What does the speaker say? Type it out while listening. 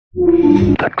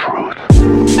the truth.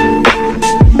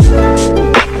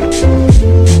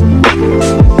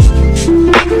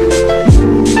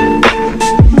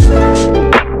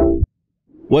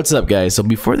 What's up, guys? So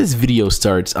before this video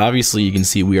starts, obviously you can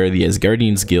see we are the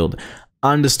Asgardians Guild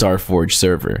on the Starforge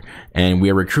server, and we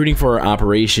are recruiting for our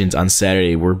operations on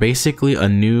Saturday. We're basically a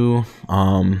new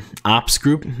ops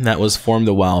group that was formed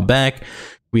a while back.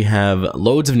 We have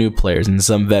loads of new players and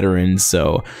some veterans,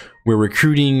 so we're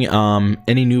recruiting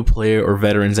any new player or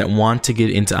veterans that want to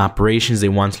get into operations. They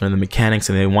want to learn the mechanics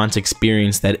and they want to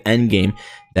experience that end game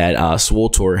that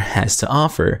SWTOR has to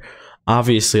offer.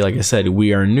 Obviously, like I said,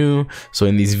 we are new, so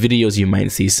in these videos you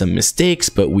might see some mistakes,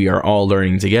 but we are all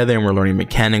learning together and we're learning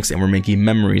mechanics and we're making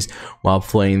memories while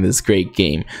playing this great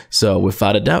game. So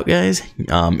without a doubt, guys,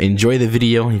 enjoy the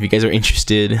video. If you guys are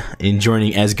interested in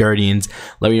joining Asgardians,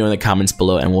 let me know in the comments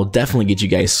below and we'll definitely get you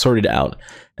guys sorted out.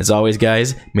 As always,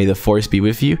 guys, may the force be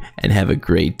with you and have a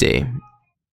great day.